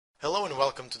Hello and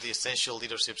welcome to the Essential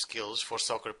Leadership Skills for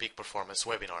Soccer Peak Performance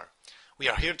webinar. We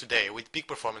are here today with peak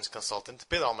performance consultant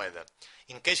Pedro Almeida.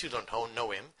 In case you don't know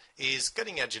him, his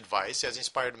cutting-edge advice has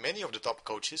inspired many of the top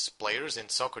coaches, players and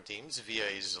soccer teams via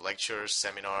his lectures,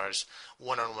 seminars,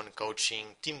 one-on-one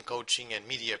coaching, team coaching and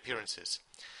media appearances.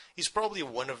 He's probably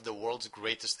one of the world's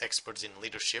greatest experts in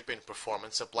leadership and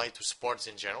performance applied to sports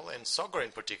in general and soccer in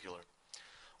particular.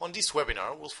 On this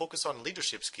webinar, we'll focus on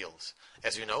leadership skills.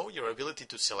 As you know, your ability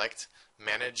to select,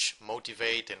 manage,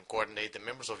 motivate, and coordinate the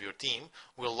members of your team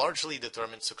will largely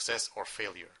determine success or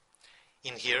failure.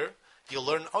 In here, you'll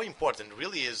learn how important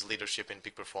really is leadership in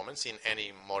peak performance in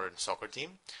any modern soccer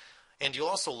team, and you'll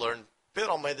also learn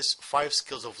Pedro Almeida's 5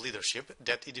 skills of leadership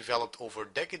that he developed over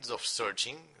decades of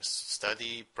searching,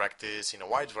 study, practice in a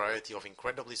wide variety of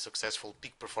incredibly successful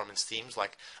peak performance teams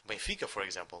like Benfica, for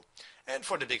example. And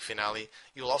for the big finale,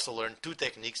 you'll also learn 2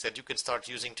 techniques that you can start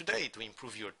using today to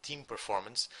improve your team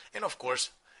performance and, of course,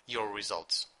 your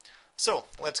results. So,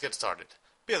 let's get started.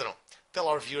 Pedro, tell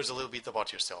our viewers a little bit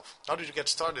about yourself. How did you get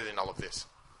started in all of this?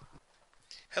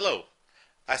 Hello.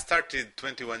 I started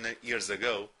 21 years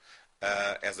ago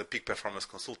as a peak performance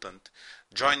consultant,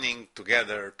 joining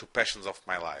together 2 passions of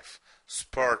my life,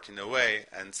 sport in a way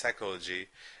and psychology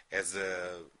as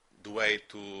the way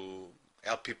to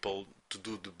help people to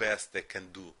do the best they can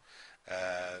do,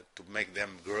 to make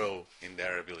them grow in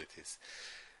their abilities.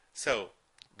 So,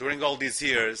 during all these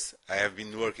years, I have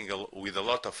been working with a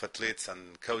lot of athletes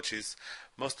and coaches,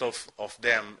 most of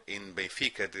them in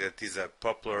Benfica, that is a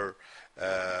popular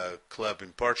club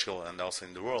in Portugal and also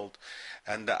in the world.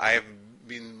 And I have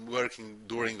been working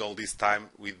during all this time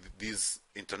with these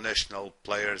international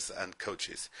players and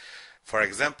coaches. For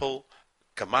example,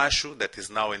 Camacho, that is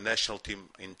now in national team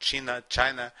in China,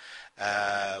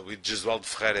 with Jesualdo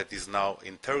Ferreira, that is now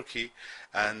in Turkey,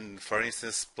 and for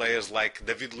instance, players like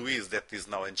David Luiz, that is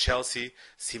now in Chelsea,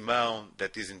 Simão,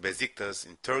 that is in Besiktas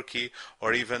in Turkey,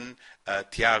 or even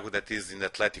Thiago, that is in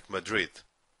Athletic Madrid.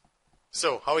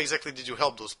 So, how exactly did you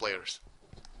help those players?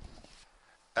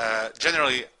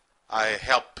 Generally, I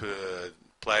help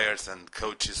players and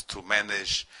coaches to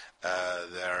manage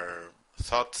their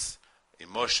thoughts,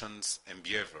 emotions and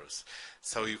behaviors.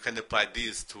 So you can apply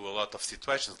this to a lot of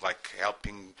situations, like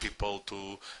helping people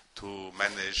to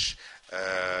manage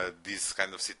this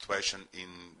kind of situation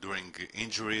during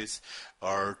injuries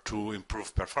or to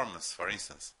improve performance, for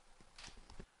instance.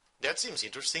 That seems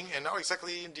interesting. And how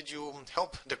exactly did you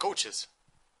help the coaches?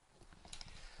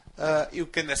 You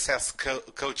can assess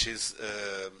coaches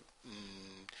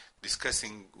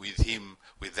discussing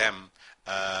with them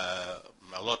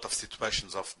a lot of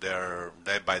situations of their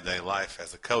day-by-day life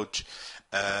as a coach,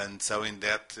 and so in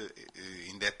that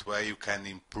way you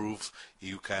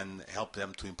can help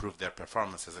them to improve their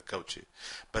performance as a coach.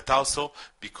 But also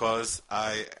because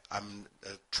I'm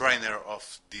a trainer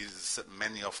of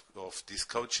many of these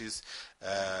coaches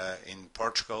in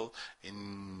Portugal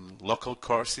in local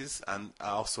courses, and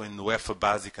also in UEFA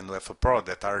Basic and UEFA Pro,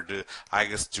 that are the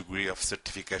highest degree of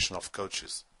certification of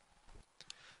coaches.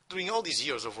 During all these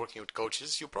years of working with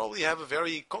coaches, you probably have a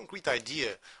very concrete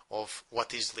idea of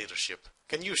what is leadership.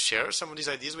 Can you share some of these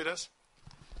ideas with us?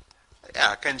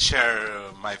 Yeah, I can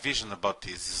share my vision about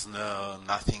this. It's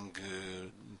nothing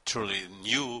truly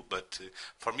new, but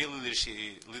for me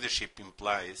leadership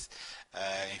implies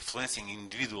influencing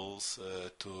individuals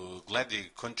to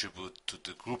gladly contribute to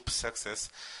the group success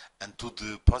and to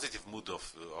the positive mood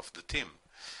of the team.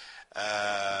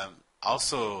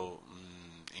 Also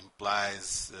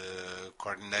implies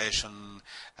coordination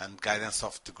and guidance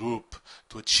of the group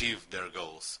to achieve their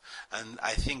goals. And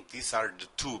I think these are the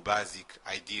 2 basic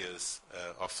ideas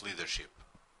of leadership.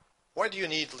 Why do you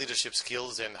need leadership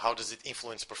skills and how does it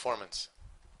influence performance?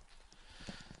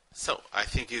 So I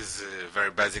think it's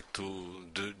very basic to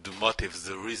the motives,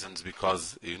 the reasons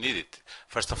because you need it.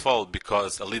 First of all,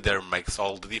 because a leader makes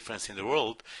all the difference in the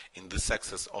world in the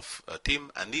success of a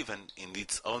team and even in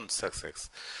its own success.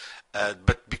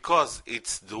 But because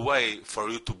it's the way for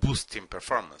you to boost team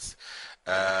performance.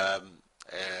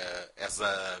 As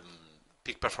a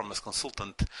peak performance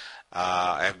consultant,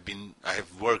 I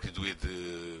have worked with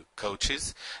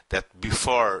coaches that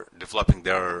before developing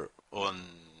their own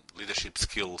leadership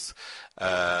skills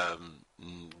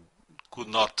could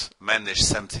not manage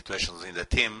some situations in the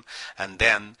team, and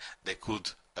then they could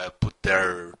put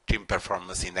their team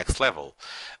performance in next level.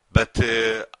 But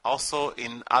also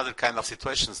in other kind of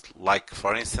situations, like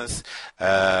for instance,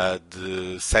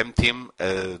 the same team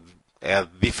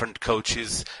had different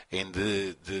coaches in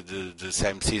the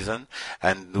same season,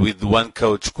 and with one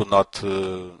coach could not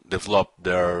develop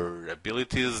their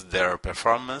abilities, their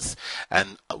performance,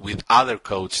 and with other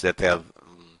coach that have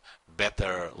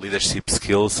better leadership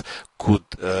skills could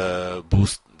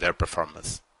boost their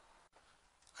performance.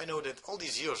 I know that all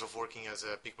these years of working as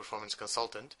a peak performance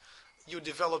consultant, you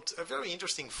developed a very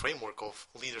interesting framework of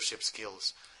leadership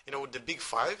skills. You know, the Big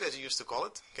Five, as you used to call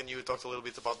it. Can you talk a little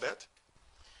bit about that?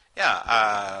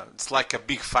 Yeah, it's like a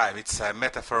big five. It's a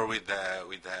metaphor with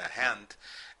the hand,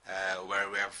 where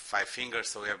we have 5 fingers,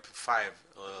 so we have 5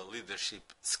 leadership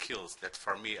skills that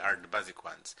for me are the basic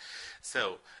ones.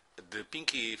 So the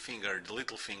pinky finger, the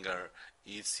little finger,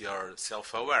 is your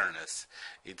self-awareness.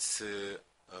 It's the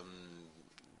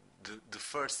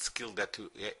first skill that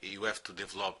you have to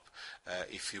develop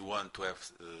if you want to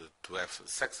have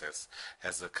success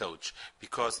as a coach.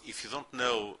 Because if you don't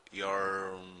know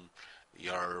your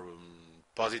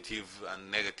positive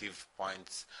and negative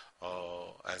points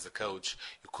as a coach,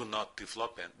 you could not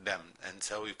develop them, and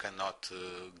so you cannot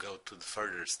go to the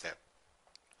further step.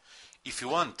 If you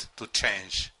want to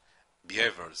change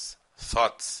behaviors,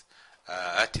 thoughts,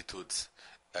 attitudes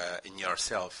in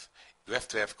yourself, you have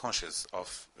to have conscious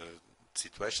of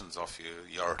situations of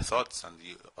your thoughts and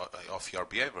of your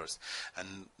behaviors.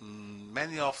 And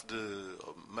many of the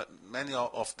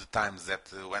times that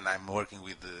when I'm working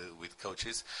with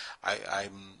coaches, I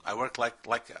work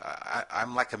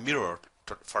I'm like a mirror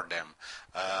for them.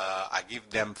 I give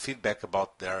them feedback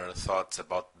about their thoughts,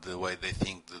 about the way they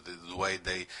think, the way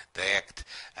they act,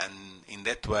 and in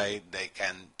that way they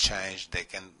can change. They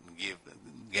can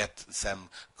get some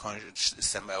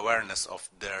awareness of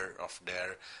their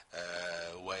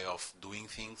way of doing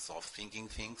things, of thinking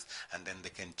things, and then they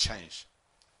can change.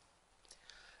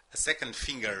 A second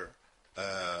finger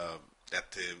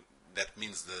that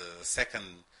means the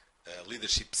second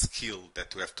leadership skill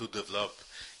that we have to develop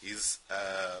is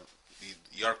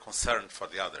your concern for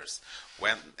the others.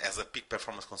 When, as a peak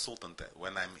performance consultant,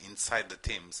 when I'm inside the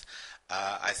teams,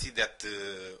 I see that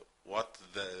what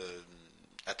the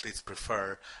athletes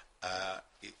prefer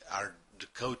are the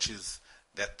coaches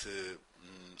that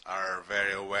are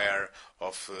very aware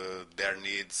of their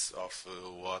needs, of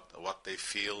what they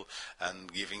feel,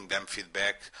 and giving them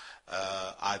feedback,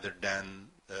 other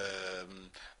than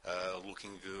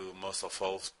looking most of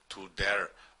all to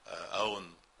their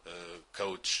own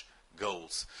coach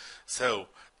goals. So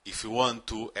if you want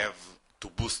to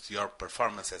boost your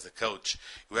performance as a coach,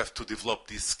 you have to develop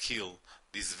this skill,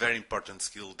 this very important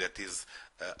skill, that is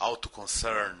how to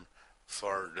concern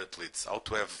for the athletes, how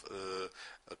to have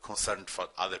concern for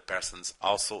other persons,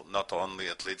 also not only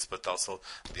athletes but also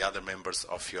the other members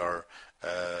of your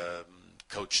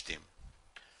coach team.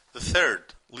 The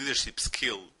third leadership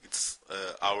skill, it's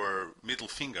our middle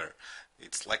finger.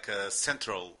 It's like a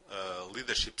central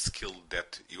leadership skill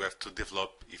that you have to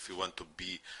develop if you want to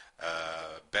be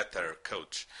a better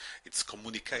coach. It's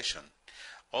communication.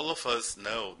 All of us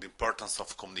know the importance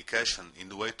of communication in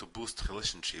the way to boost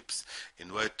relationships, in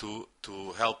the way to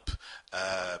help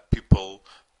people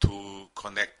to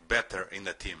connect better in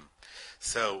a team.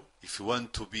 So if you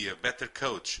want to be a better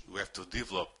coach, you have to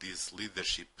develop this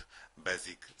leadership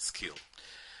basic skill.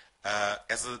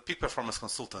 As a peak performance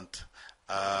consultant,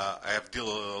 I have dealt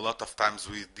a lot of times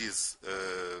with this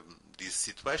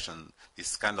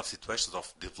kind of situations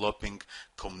of developing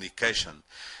communication.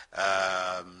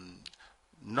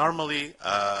 Normally,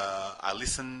 I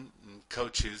listen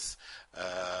coaches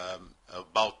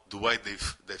about the way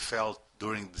they felt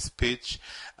during the speech,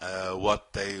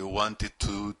 what they wanted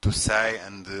to say,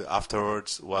 and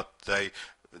afterwards what they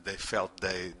felt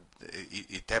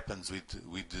it happens with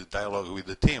the dialogue with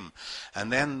the team.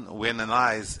 And then we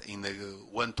analyze in the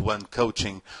one-to-one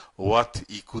coaching what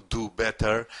he could do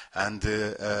better, and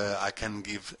I can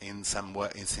give in some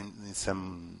way, in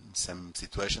some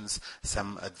situations,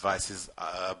 some advices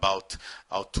about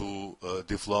how to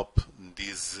develop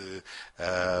this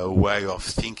way of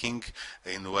thinking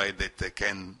in a way that they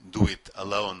can do it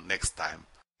alone next time.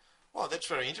 Well, that's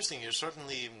very interesting. You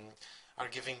certainly are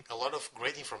giving a lot of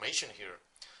great information here.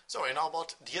 So, and how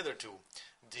about the other two,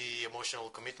 the emotional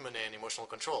commitment and emotional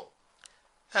control?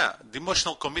 Yeah, the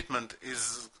emotional commitment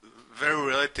is very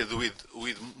related with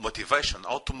motivation,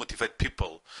 how to motivate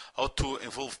people, how to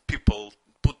involve people,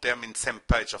 put them in the same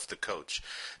page of the coach.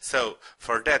 So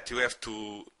for that you have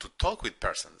to talk with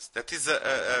persons. That is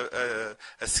a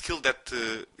skill that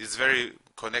is very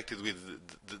connected with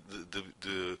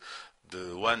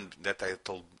the one that I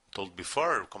told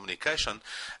before, communication.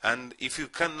 And if you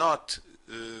cannot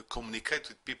communicate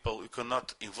with people, you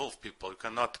cannot involve people, you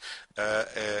cannot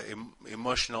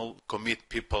emotional commit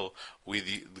people with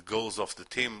the goals of the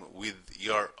team, with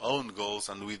your own goals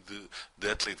and with the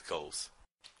athlete goals.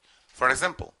 For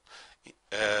example,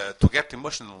 to get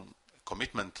emotional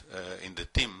commitment in the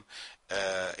team,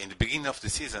 in the beginning of the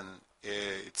season,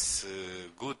 it's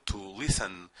good to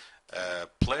listen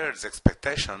players'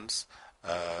 expectations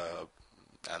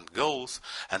and goals,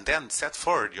 and then set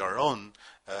forward your own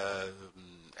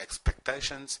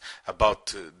expectations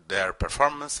about their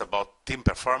performance, about team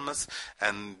performance,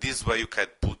 and this way you can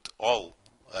put all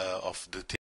of the team